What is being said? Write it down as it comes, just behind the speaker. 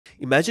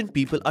Imagine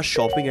people are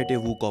shopping at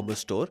your WooCommerce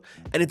store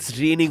and it's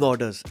raining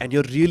orders and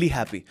you're really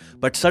happy.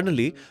 But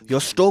suddenly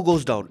your store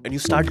goes down and you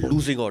start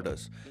losing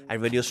orders.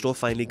 And when your store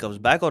finally comes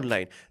back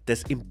online,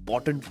 there's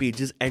important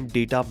pages and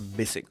data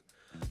missing.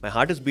 My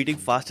heart is beating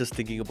fast just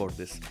thinking about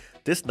this.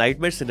 This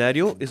nightmare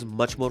scenario is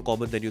much more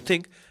common than you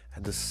think,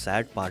 and the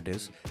sad part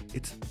is,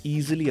 it's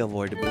easily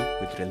avoidable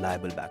with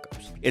reliable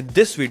backups. In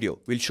this video,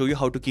 we'll show you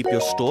how to keep your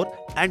store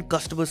and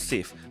customers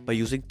safe by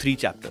using 3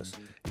 chapters.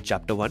 In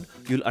Chapter 1,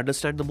 you'll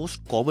understand the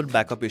most common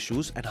backup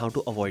issues and how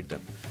to avoid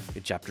them.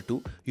 In Chapter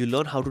 2, you'll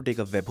learn how to take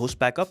a WebHost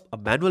backup, a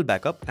manual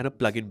backup, and a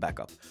plugin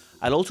backup.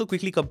 I'll also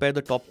quickly compare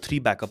the top 3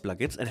 backup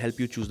plugins and help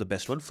you choose the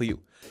best one for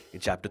you. In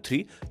Chapter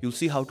 3, you'll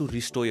see how to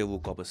restore your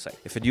WooCommerce site.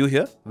 If you're new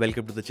here,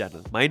 welcome to the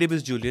channel. My name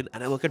is Julian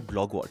and I work at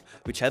BlogVault,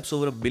 which helps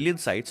over 1 million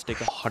sites take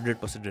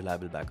 100%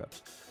 reliable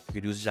backups.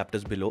 You can use the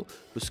chapters below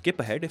to skip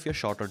ahead if you're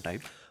short on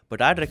time,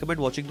 but I'd recommend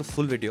watching the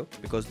full video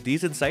because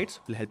these insights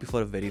will help you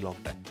for a very long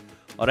time.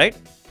 Alright,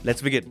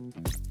 let's begin.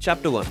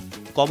 Chapter 1.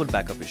 Common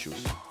backup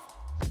issues.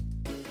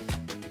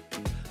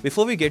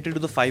 Before we get into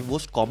the 5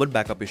 most common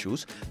backup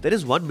issues, there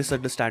is one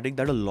misunderstanding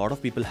that a lot of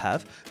people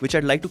have, which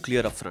I'd like to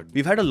clear up front.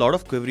 We've had a lot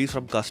of queries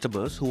from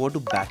customers who want to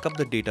back up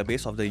the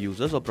database of their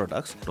users or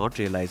products, not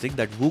realizing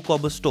that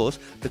WooCommerce stores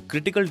the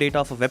critical data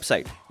of a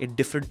website in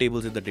different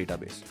tables in the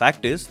database.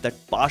 Fact is that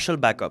partial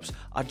backups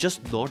are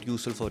just not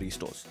useful for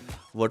restores.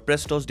 WordPress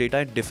stores data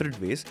in different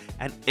ways,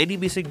 and any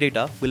missing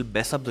data will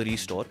mess up the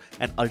restore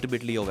and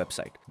ultimately your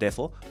website.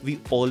 Therefore, we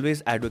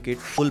always advocate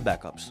full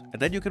backups,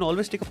 and then you can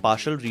always take a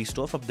partial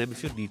restore from them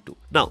if you need to.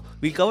 Now,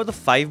 we'll cover the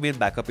 5 main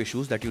backup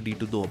issues that you need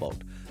to know about.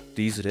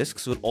 These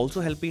risks will also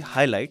help me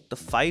highlight the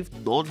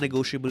 5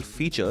 non-negotiable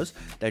features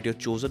that your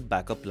chosen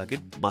backup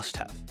plugin must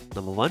have.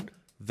 Number 1.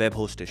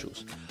 WebHost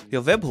issues.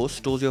 Your WebHost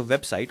stores your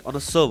website on a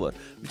server,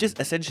 which is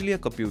essentially a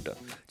computer.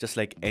 Just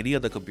like any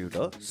other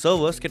computer,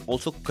 servers can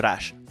also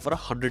crash for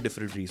 100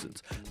 different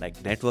reasons,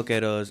 like network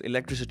errors,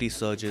 electricity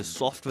surges,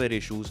 software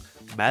issues,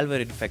 malware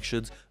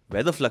infections,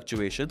 weather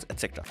fluctuations,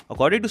 etc.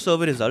 According to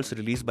survey results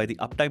released by the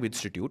Uptime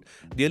Institute,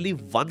 nearly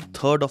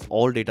 1/3 of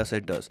all data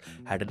centers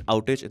had an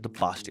outage in the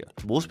past year.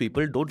 Most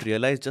people don't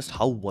realize just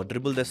how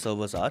vulnerable their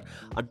servers are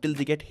until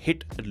they get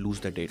hit and lose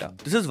their data.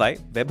 This is why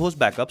WebHost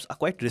backups are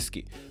quite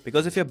risky,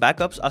 because if your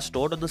backups are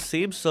stored on the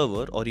same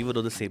server or even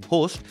on the same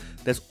host,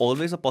 there's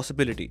always a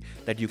possibility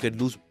that you can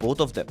lose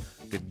both of them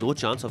with no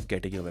chance of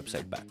getting your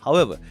website back.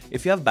 However,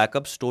 if you have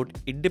backups stored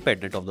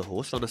independent of the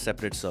host on a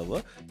separate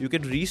server, you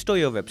can restore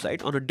your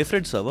website on a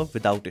different server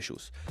without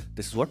issues.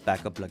 This is what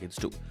backup plugins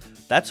do.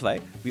 That's why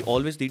we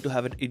always need to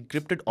have an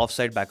encrypted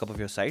offsite backup of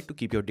your site to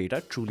keep your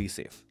data truly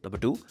safe. Number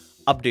 2,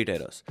 update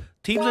errors.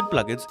 Themes and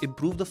plugins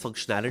improve the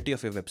functionality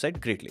of your website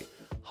greatly.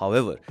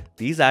 However,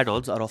 these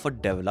add-ons are often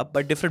developed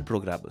by different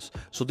programmers,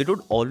 so they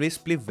don't always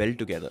play well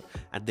together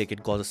and they can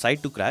cause a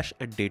site to crash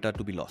and data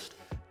to be lost.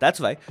 That's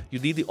why you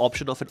need the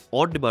option of an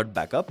on-demand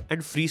backup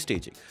and free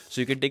staging, so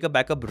you can take a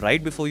backup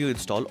right before you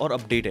install or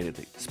update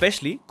anything,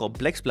 especially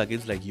complex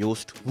plugins like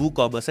Yoast,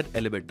 WooCommerce and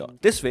Elementor.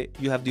 This way,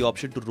 you have the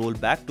option to roll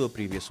back to a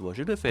previous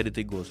version if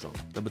anything goes wrong.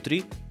 Number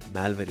 3,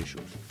 malware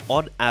issues.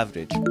 On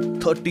average,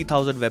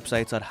 30,000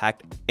 websites are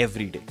hacked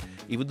every day.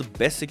 Even the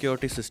best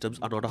security systems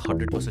are not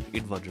 100%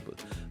 invulnerable.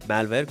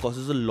 Malware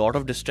causes a lot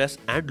of distress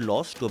and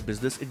loss to a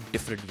business in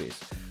different ways.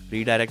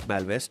 Redirect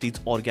malware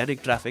steals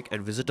organic traffic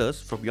and visitors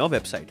from your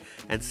website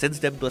and sends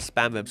them to a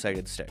spam website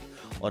instead.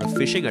 Or a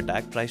phishing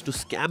attack tries to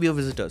scam your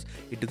visitors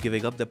into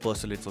giving up their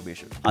personal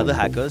information. Other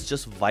hackers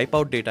just wipe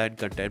out data and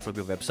content from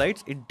your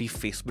websites in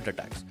defacement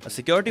attacks. A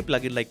security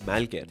plugin like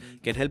Malware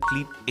can help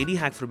clean any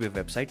hack from your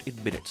website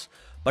in minutes,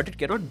 but it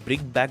cannot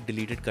bring back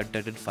deleted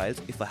content and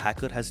files if a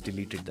hacker has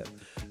deleted them.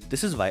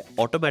 This is why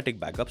automatic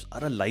backups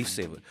are a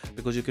lifesaver,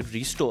 because you can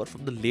restore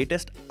from the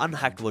latest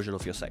unhacked version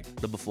of your site.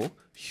 Number 4,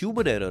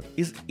 human error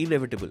is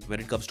inevitable when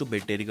it comes to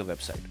maintaining a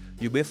website.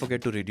 You may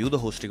forget to renew the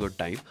hosting on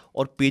time,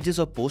 or pages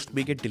or posts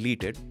may get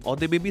deleted, or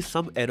there may be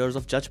some errors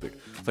of judgment.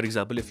 For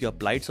example, if you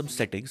applied some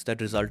settings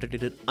that resulted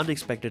in an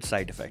unexpected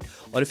side effect,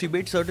 or if you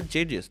made certain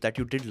changes that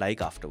you didn't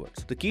like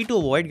afterwards. The key to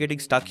avoid getting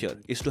stuck here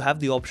is to have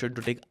the option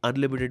to take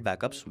unlimited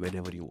backups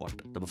whenever you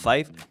want. Number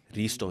 5,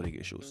 restoring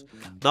issues.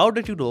 Now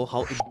that you know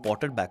how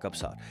important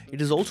backups are,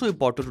 it is also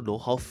important to know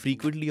how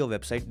frequently your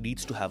website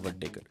needs to have one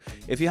taken.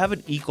 If you have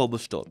an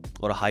e-commerce store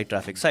or a high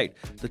traffic site,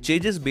 the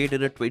changes made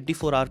in a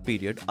 24-hour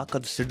period are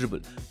considerable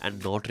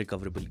and not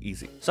recoverable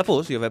easy.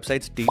 Suppose your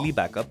website's daily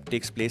backup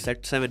takes place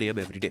at 7 AM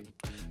every day.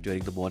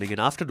 During the morning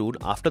and afternoon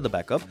after the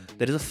backup,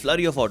 there is a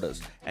flurry of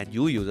orders and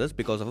new users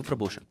because of a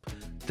promotion.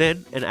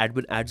 Then an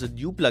admin adds a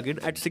new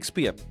plugin at 6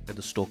 PM and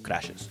the store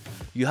crashes.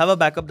 You have a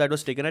backup that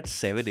was taken at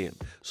 7 AM,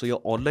 so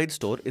your online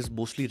store is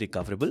mostly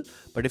recoverable,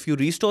 but if you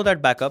restore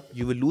that backup,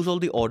 you will lose all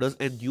the orders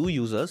and new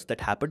users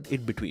that happened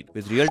in between.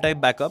 With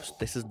real-time backups,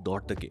 this is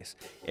not the case.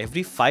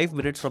 Every 5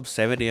 minutes from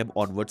 7 AM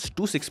onwards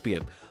to 6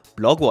 PM,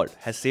 BlogVault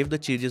has saved the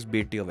changes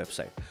made to your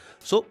website.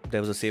 So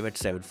there was a save at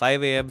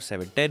 7:05 AM,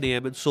 7:10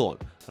 AM and so on,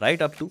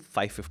 right up to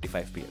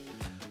 5:55 PM.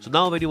 So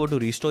now when you want to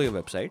restore your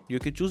website, you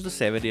can choose the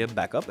 7 AM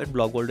backup and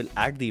BlogVault will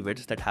add the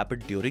events that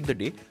happened during the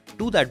day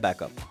to that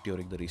backup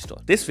during the restore.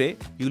 This way,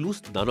 you lose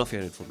none of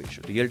your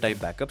information. Real-time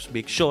backups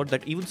make sure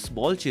that even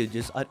small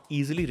changes are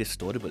easily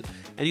restorable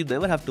and you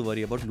never have to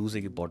worry about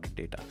losing important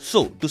data.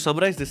 So to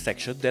summarize this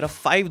section, there are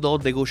 5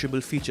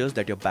 non-negotiable features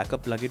that your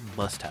backup plugin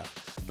must have.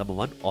 Number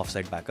 1,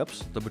 offsite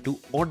backups. Number 2,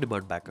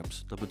 on-demand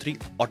backups. Number 3,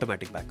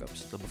 automatic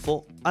backups. Number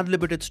 4,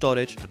 unlimited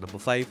storage. And number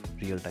 5,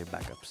 real-time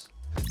backups.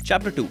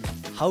 Chapter 2,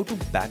 how to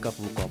back up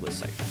WooCommerce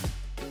site.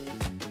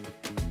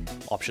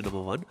 Option number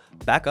 1,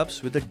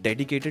 backups with a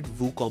dedicated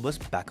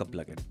WooCommerce backup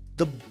plugin.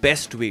 The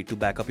best way to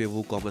back up your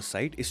WooCommerce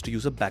site is to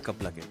use a backup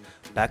plugin.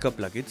 Backup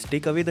plugins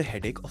take away the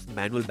headache of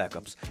manual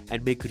backups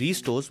and make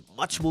restores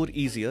much more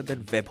easier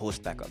than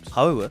WebHost backups.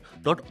 However,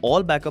 not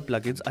all backup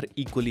plugins are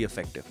equally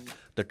effective.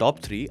 The top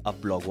 3 are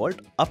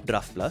BlogVault,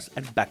 Updraft Plus,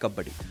 and Backup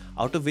Buddy,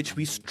 out of which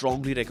we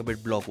strongly recommend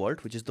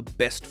BlogVault, which is the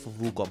best for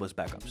WooCommerce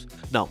backups.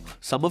 Now,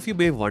 some of you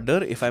may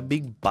wonder if I'm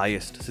being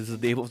biased since the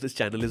name of this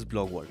channel is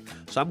BlogVault.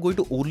 So I'm going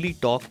to only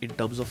talk in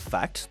terms of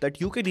facts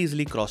that you can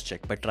easily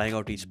cross-check by trying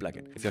out each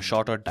plugin. If you're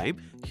short on time,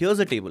 here's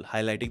a table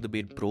highlighting the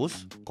main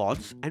pros,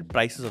 cons, and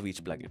prices of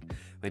each plugin.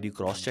 When you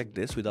cross-check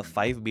this with our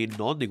 5 main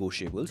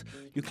non-negotiables,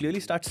 you clearly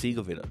start seeing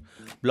a winner.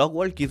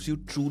 BlogVault gives you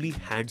truly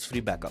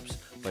hands-free backups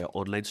for your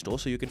online store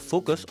so you can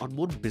focus on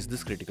more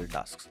business-critical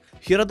tasks.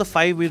 Here are the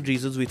 5 main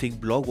reasons we think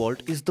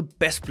BlogVault is the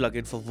best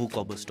plugin for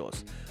WooCommerce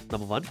stores.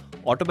 Number 1,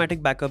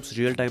 automatic backups,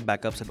 real-time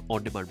backups, and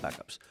on-demand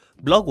backups.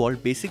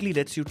 BlogVault basically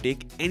lets you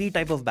take any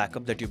type of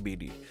backup that you may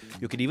need.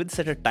 You can even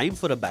set a time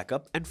for a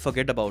backup and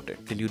forget about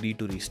it till you need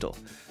to restore.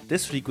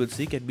 This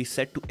frequency can be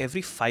set to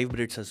every 5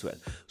 minutes as well,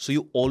 so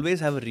you always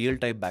have a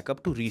real-time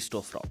backup to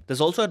restore from.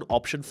 There's also an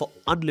option for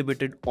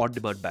unlimited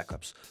on-demand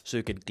backups, so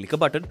you can click a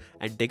button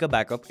and take a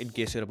backup in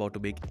case you're about to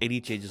make any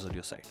changes on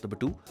your site. Number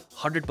 2,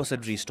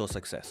 100% restore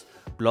success.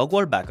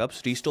 BlogVault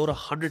backups restore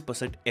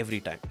 100% every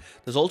time.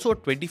 There's also a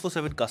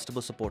 24/7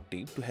 customer support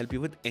team to help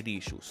you with any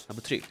issues.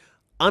 Number 3,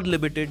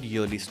 unlimited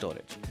yearly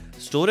storage.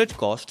 Storage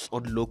costs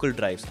on local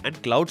drives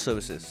and cloud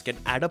services can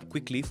add up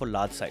quickly for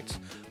large sites,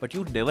 but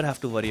you never have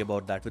to worry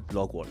about that with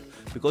BlogVault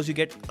because you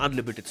get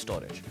unlimited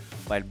storage.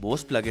 While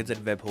most plugins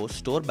and WebHost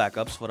store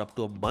backups for up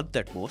to a month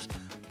at most,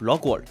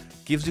 BlogVault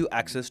gives you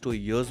access to a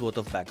year's worth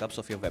of backups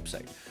of your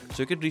website,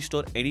 so you can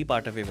restore any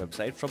part of your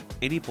website from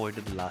any point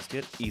in the last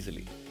year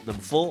easily.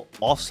 Number 4,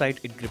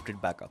 off-site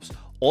encrypted backups.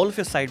 All of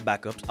your site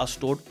backups are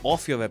stored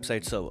off your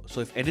website server,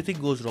 so if anything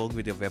goes wrong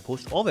with your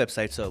WebHost or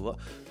website server,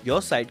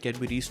 your site can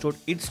be restored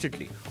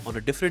instantly on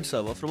a different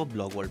server from a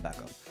BlogVault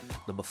backup.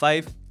 Number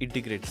 5,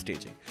 integrate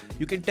staging.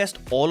 You can test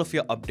all of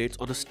your updates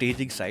on a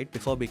staging site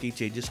before making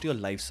changes to your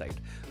live site.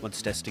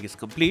 Once testing is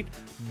complete,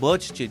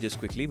 merge changes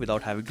quickly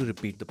without having to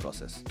repeat the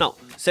process. Now,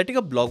 setting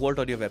up BlogVault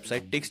on your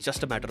website takes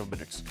just a matter of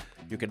minutes.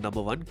 You can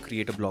number 1,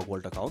 create a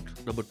BlogVault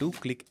account. Number 2,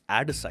 click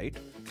add a site.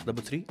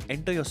 Number 3,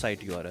 enter your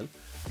site URL.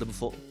 Number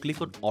 4,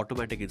 click on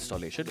automatic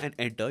installation and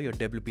enter your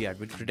WP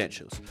admin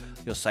credentials.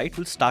 Your site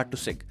will start to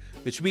sync,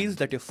 which means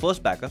that your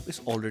first backup is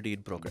already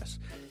in progress.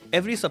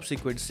 Every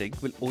subsequent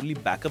sync will only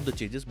back up the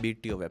changes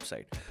made to your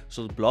website,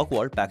 so the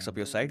BlogVault backs up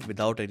your site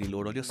without any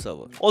load on your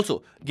server.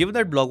 Also, given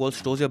that BlogVault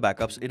stores your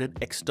backups in an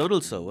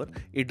external server,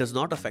 it does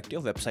not affect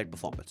your website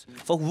performance.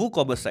 For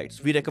WooCommerce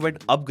sites, we recommend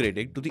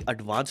upgrading to the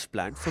advanced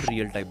plan for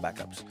real-time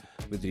backups.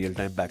 With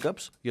real-time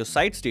backups, your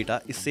site's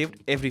data is saved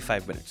every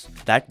 5 minutes.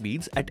 That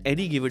means at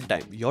any given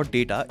time, your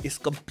data is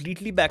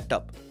completely backed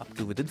up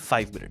to within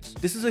 5 minutes.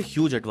 This is a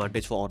huge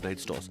advantage for online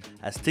stores,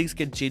 as things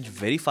can change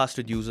very fast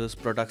with users,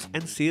 products,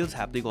 and sales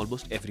happening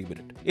almost every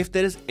minute. If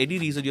there is any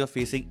reason you're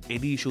facing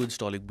any issue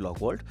installing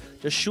BlogVault,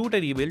 just shoot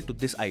an email to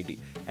this ID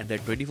and their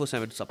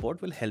 24/7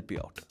 support will help you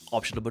out.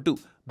 Option number 2,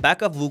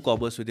 back up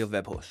WooCommerce with your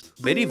WebHost.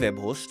 Many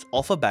WebHosts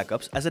offer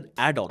backups as an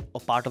add-on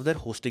or part of their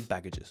hosting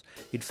packages.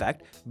 In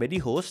fact, many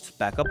hosts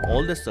back up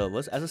all their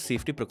servers as a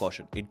safety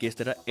precaution in case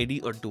there are any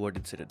untoward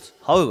incidents.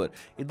 However,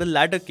 in the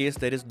latter case,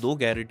 there is no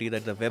guarantee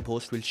that the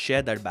WebHost will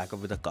share that backup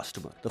with a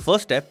customer. The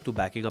first step to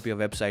backing up your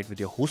website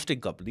with your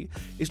hosting company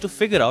is to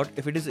figure out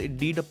if it is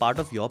indeed a part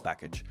of your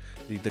package.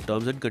 Read the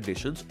terms and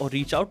conditions or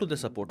reach out to the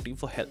support team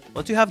for help.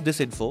 Once you have this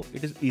info,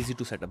 it is easy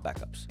to set up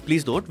backups.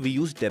 Please note, we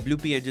use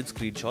WP Engine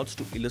screenshots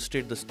to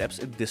illustrate the steps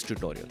in this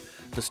tutorial.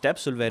 The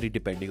steps will vary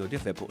depending on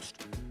your web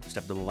host.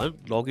 Step number 1,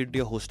 log into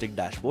your hosting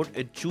dashboard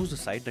and choose the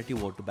site that you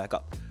want to back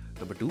up.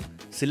 Number 2,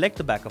 select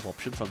the backup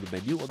option from the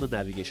menu on the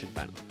navigation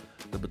panel.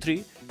 Number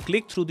 3,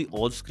 click through the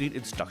on-screen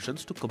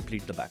instructions to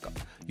complete the backup.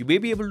 You may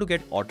be able to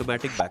get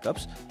automatic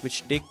backups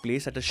which take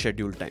place at a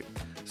scheduled time.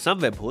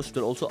 Some web hosts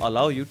will also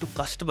allow you to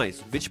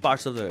customize which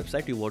parts of the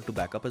website you want to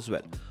back up as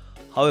well.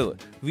 However,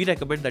 we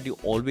recommend that you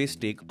always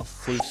take a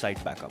full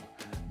site backup.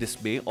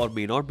 This may or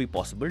may not be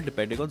possible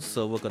depending on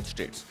server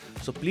constraints.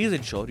 So please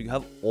ensure you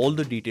have all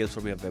the details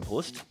from your web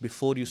host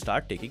before you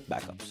start taking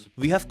backups.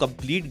 We have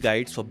complete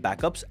guides for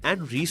backups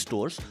and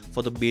restores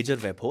for the major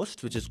web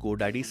hosts, which is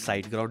GoDaddy,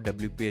 SiteGround,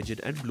 WP Engine,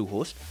 and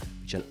Bluehost,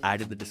 which I'll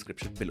add in the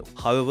description below.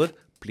 However,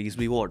 Please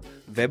be warned,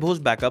 WebHost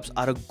backups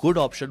are a good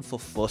option for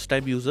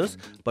first-time users,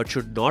 but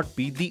should not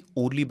be the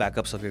only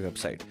backups of your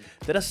website.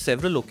 There are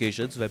several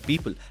occasions where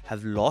people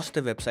have lost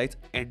their websites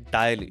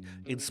entirely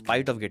in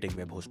spite of getting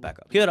WebHost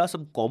backup. Here are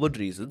some common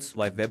reasons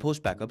why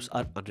WebHost backups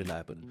are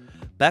unreliable.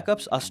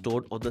 Backups are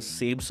stored on the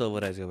same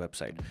server as your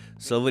website.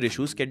 Server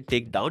issues can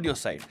take down your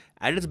site,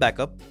 and its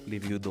backup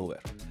leave you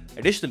nowhere.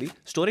 Additionally,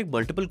 storing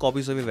multiple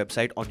copies of your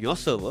website on your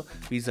server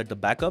means that the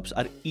backups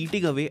are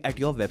eating away at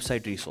your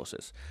website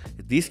resources.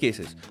 In these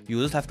cases,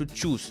 users have to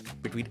choose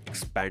between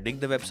expanding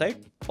the website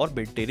or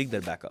maintaining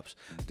their backups.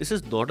 This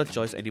is not a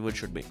choice anyone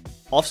should make.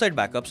 Offsite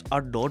backups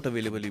are not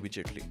available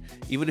immediately.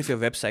 Even if your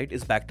website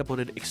is backed up on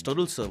an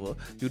external server,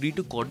 you need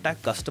to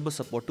contact customer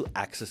support to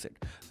access it.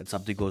 When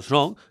something goes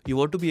wrong, you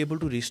want to be able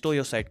to restore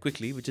your site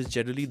quickly, which is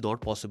generally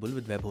not possible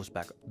with WebHost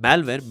backup.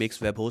 Malware makes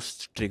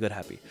WebHosts trigger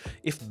happy.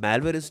 If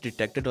malware is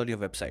detected on your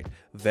website,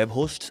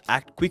 WebHosts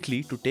act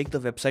quickly to take the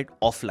website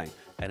offline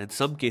and in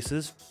some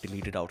cases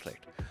delete it outright.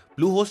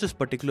 Bluehost is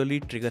particularly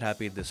trigger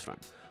happy in this front.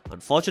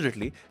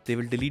 Unfortunately, they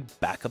will delete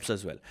backups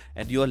as well,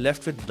 and you are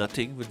left with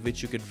nothing with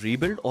which you can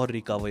rebuild or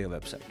recover your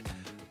website.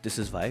 This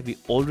is why we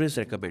always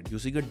recommend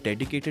using a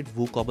dedicated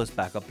WooCommerce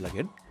backup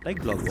plugin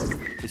like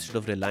BlogVault instead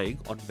of relying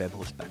on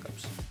WebHost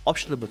backups.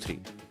 Option number 3.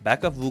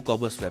 Backup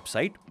WooCommerce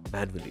website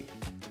manually.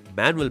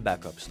 Manual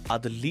backups are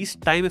the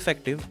least time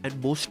effective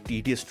and most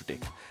tedious to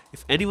take.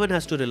 If anyone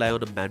has to rely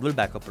on a manual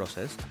backup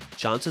process,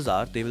 chances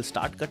are they will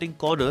start cutting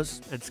corners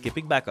and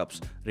skipping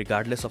backups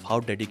regardless of how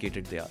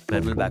dedicated they are.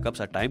 Manual backups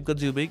are time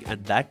consuming,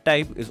 and that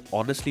time is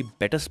honestly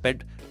better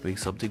spent doing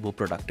something more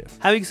productive.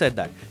 Having said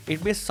that,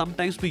 it may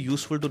sometimes be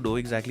useful to know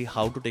exactly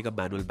how to take a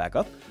manual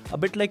backup, a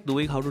bit like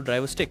knowing how to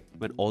drive a stick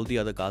when all the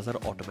other cars are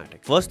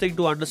automatic. First thing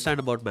to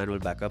understand about manual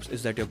backups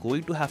is that you're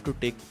going to have to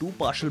take 2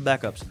 partial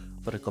backups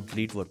for a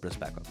complete WordPress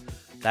backup.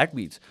 That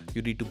means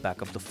you need to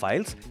back up the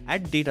files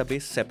and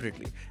database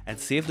separately and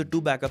save the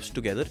 2 backups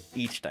together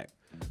each time.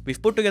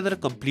 We've put together a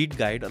complete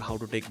guide on how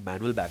to take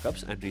manual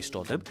backups and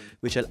restore them,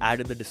 which I'll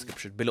add in the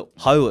description below.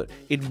 However,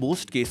 in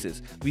most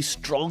cases, we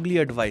strongly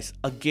advise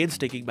against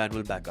taking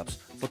manual backups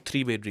for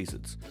 3 main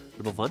reasons.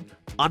 Number 1,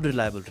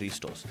 unreliable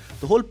restores.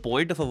 The whole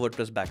point of a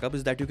WordPress backup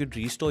is that you can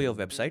restore your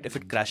website if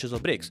it crashes or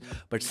breaks,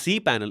 but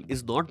cPanel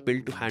is not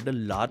built to handle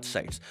large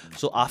sites.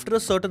 So after a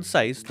certain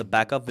size, the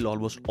backup will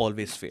almost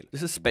always fail.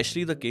 This is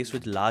especially the case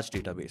with large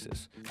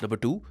databases. Number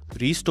 2,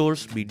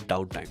 restores mean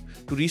downtime.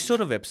 To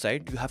restore a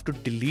website, you have to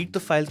delete the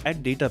files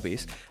and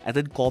database and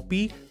then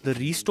copy the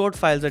restored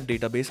files and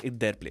database in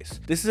their place.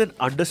 This is an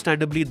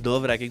understandably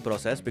nerve-wracking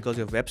process because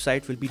your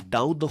website will be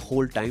down the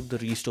whole time the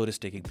restore is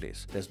taking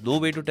place. There's no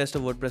way to test a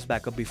WordPress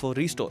backup before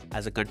restore.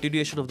 As a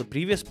continuation of the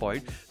previous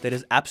point, there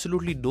is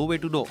absolutely no way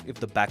to know if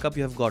the backup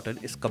you have gotten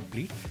is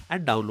complete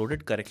and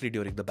downloaded correctly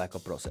during the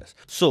backup process.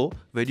 So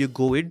when you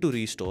go in to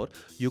restore,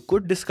 you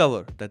could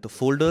discover that the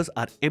folders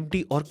are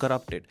empty or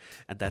corrupted,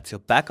 and that's your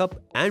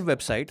backup and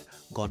website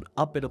gone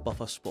up in a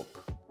puff of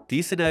smoke.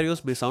 These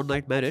scenarios may sound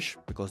nightmarish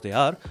because they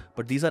are,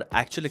 but these are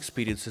actual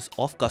experiences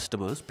of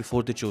customers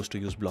before they chose to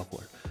use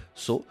BlogVault.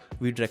 So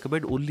we'd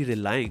recommend only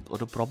relying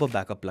on a proper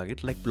backup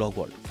plugin like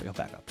BlogVault for your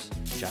backups.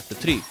 Chapter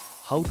 3.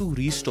 How to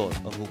restore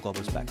a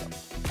WooCommerce backup.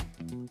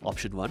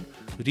 Option 1.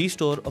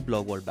 Restore a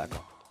BlogVault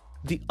backup.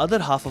 The other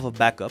half of a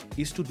backup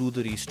is to do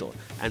the restore,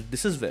 and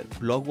this is where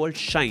BlogVault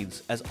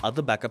shines as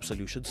other backup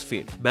solutions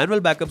fail. Manual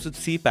backups with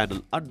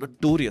cPanel are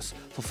notorious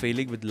for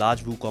failing with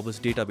large WooCommerce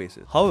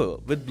databases. However,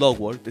 with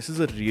BlogVault, this is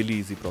a really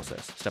easy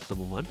process. Step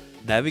number 1,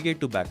 navigate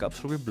to backups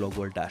from your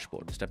BlogVault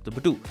dashboard. Step number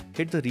 2,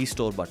 hit the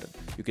restore button.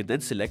 You can then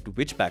select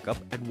which backup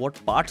and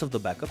what parts of the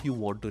backup you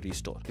want to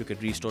restore. You can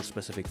restore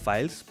specific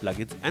files,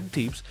 plugins, and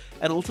themes,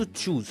 and also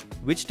choose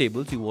which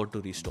tables you want to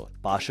restore.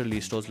 Partial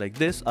restores like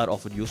this are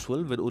often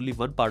useful when only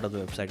one part of the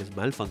website is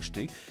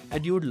malfunctioning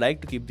and you would like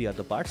to keep the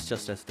other parts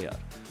just as they are.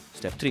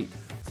 Step 3.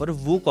 For a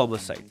WooCommerce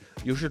site,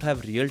 you should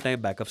have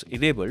real-time backups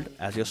enabled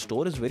as your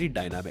store is very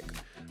dynamic.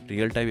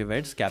 Real-time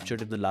events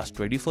captured in the last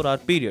 24-hour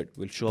period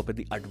will show up in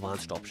the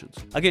advanced options.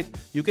 Again,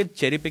 you can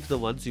cherry-pick the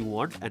ones you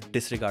want and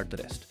disregard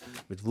the rest.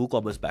 With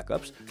WooCommerce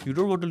backups, you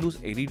don't want to lose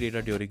any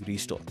data during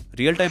restore.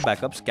 Real-time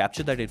backups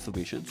capture that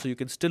information so you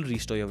can still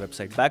restore your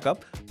website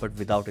backup but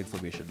without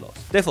information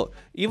loss. Therefore,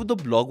 even though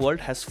BlogVault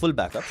has full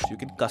backups, you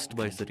can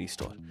customize the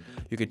restore.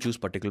 You can choose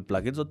particular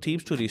plugins or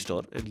themes to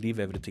restore and leave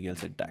everything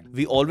else intact.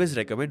 We always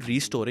recommend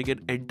restoring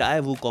an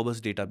entire WooCommerce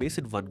database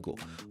in one go.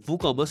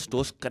 WooCommerce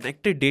stores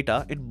connected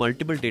data in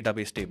multiple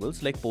database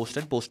tables like post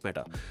and post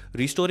meta.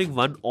 Restoring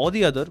one or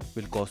the other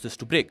will cause this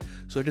to break,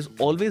 so it is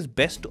always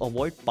best to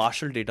avoid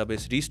partial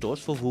database restores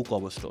for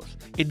WooCommerce stores.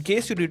 In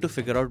case you need to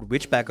figure out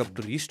which backup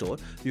to restore,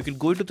 you can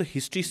go into the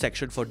history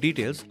section for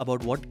details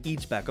about what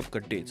each backup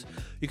contains.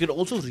 You can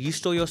also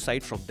restore your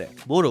site from there.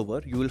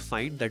 Moreover, you will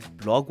find that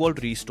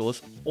BlogVault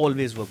restores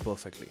always work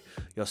perfectly.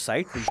 Your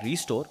site will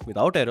restore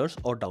without errors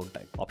or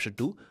downtime. Option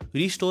 2.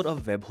 Restore a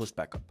WebHost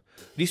backup.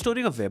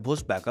 Restoring a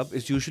WebHost backup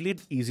is usually an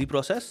easy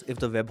process if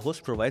the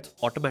WebHost provides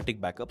automatic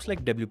backups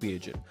like WP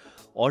Engine.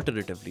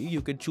 Alternatively,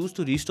 you can choose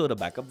to restore a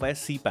backup via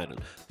cPanel,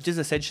 which is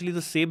essentially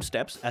the same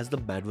steps as the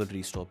manual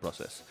restore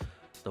process.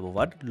 Number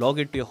 1, log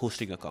into your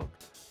hosting account.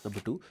 Number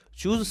 2,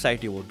 choose the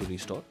site you want to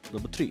restore.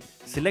 Number 3,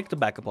 select the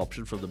backup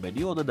option from the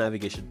menu on the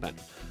navigation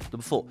panel.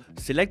 Number 4,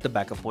 select the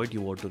backup point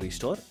you want to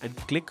restore and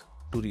click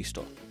to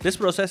restore. This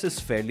process is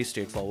fairly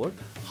straightforward.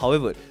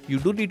 However, you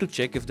do need to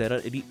check if there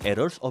are any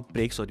errors or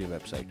breaks on your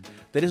website.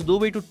 There is no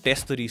way to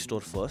test the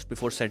restore first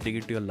before sending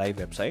it to your live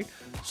website,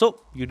 so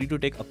you need to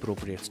take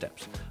appropriate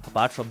steps.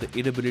 Apart from the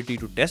inability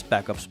to test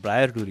backups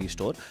prior to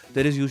restore,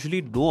 there is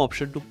usually no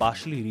option to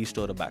partially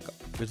restore a backup.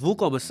 With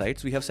WooCommerce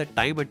sites, we have said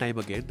time and time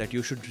again that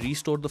you should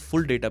restore the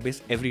full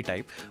database every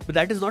time, but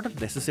that is not a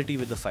necessity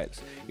with the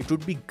files. It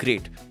would be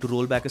great to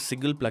roll back a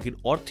single plugin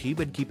or theme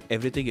and keep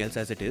everything else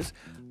as it is.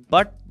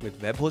 But with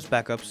WebHost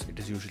backups, it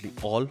is usually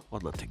all or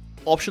nothing.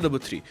 Option number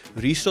 3,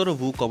 restore a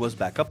WooCommerce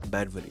backup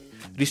manually.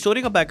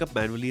 Restoring a backup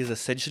manually is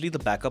essentially the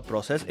backup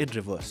process in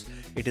reverse.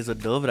 It is a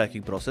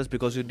nerve-wracking process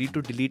because you need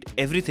to delete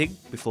everything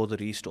before the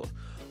restore.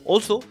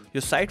 Also,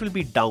 your site will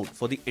be down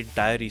for the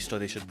entire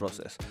restoration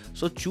process,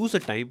 so choose a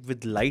time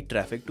with light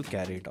traffic to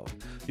carry it out.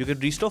 You can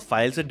restore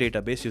files and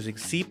database using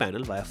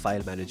cPanel via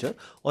File Manager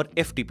or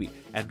FTP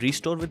and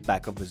restore with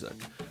Backup Wizard.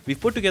 We've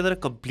put together a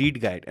complete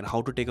guide on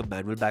how to take a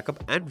manual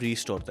backup and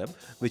restore them,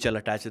 which I'll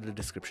attach in the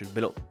description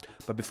below.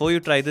 But before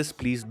you try this,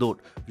 please note,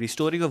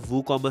 restoring a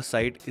WooCommerce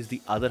site is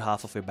the other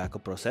half of a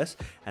backup process,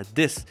 and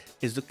this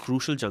is the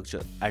crucial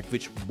juncture at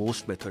which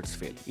most methods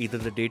fail. Either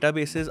the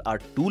databases are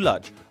too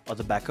large or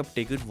the backup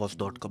taken was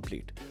not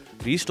complete.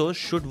 Restores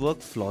should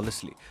work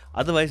flawlessly,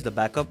 otherwise the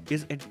backup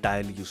is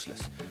entirely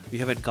useless. We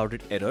have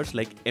encountered errors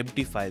like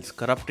empty files,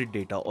 corrupted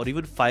data, or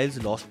even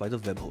files lost by the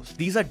web host.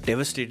 These are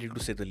devastating to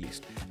say the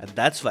least, and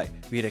that's why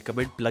we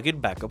recommend plugin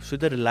backups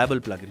with a reliable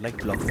plugin like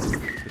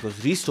BlogVault,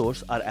 because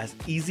restores are as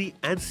easy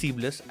and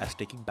seamless as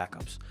taking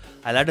backups.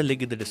 I'll add a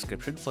link in the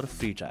description for a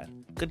free trial.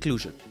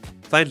 Conclusion.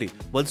 Finally,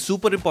 one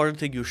super important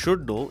thing you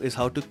should know is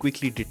how to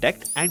quickly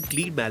detect and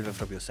clean malware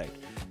from your site.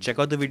 Check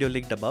out the video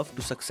linked above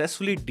to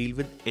successfully deal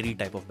with any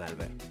type of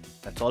malware.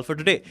 That's all for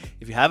today.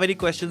 If you have any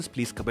questions,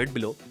 please comment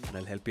below and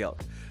I'll help you out.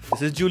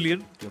 This is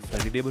Julian, your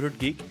friendly neighborhood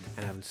geek,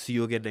 and I will see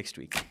you again next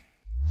week.